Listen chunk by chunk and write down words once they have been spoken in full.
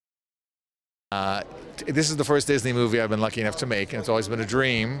This is the first Disney movie I've been lucky enough to make, and it's always been a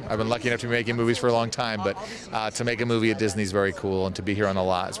dream. I've been lucky enough to be making movies for a long time, but to make a movie at Disney is very cool, and to be here on the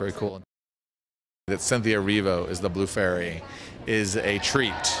lot is very cool. That Cynthia Erivo is the Blue Fairy is a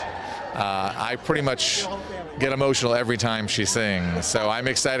treat. I pretty much get emotional every time she sings, so I'm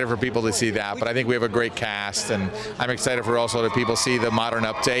excited for people to see that, but I think we have a great cast, and I'm excited for also that people see the modern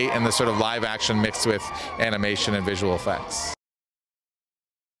update and the sort of live action mixed with animation and visual effects.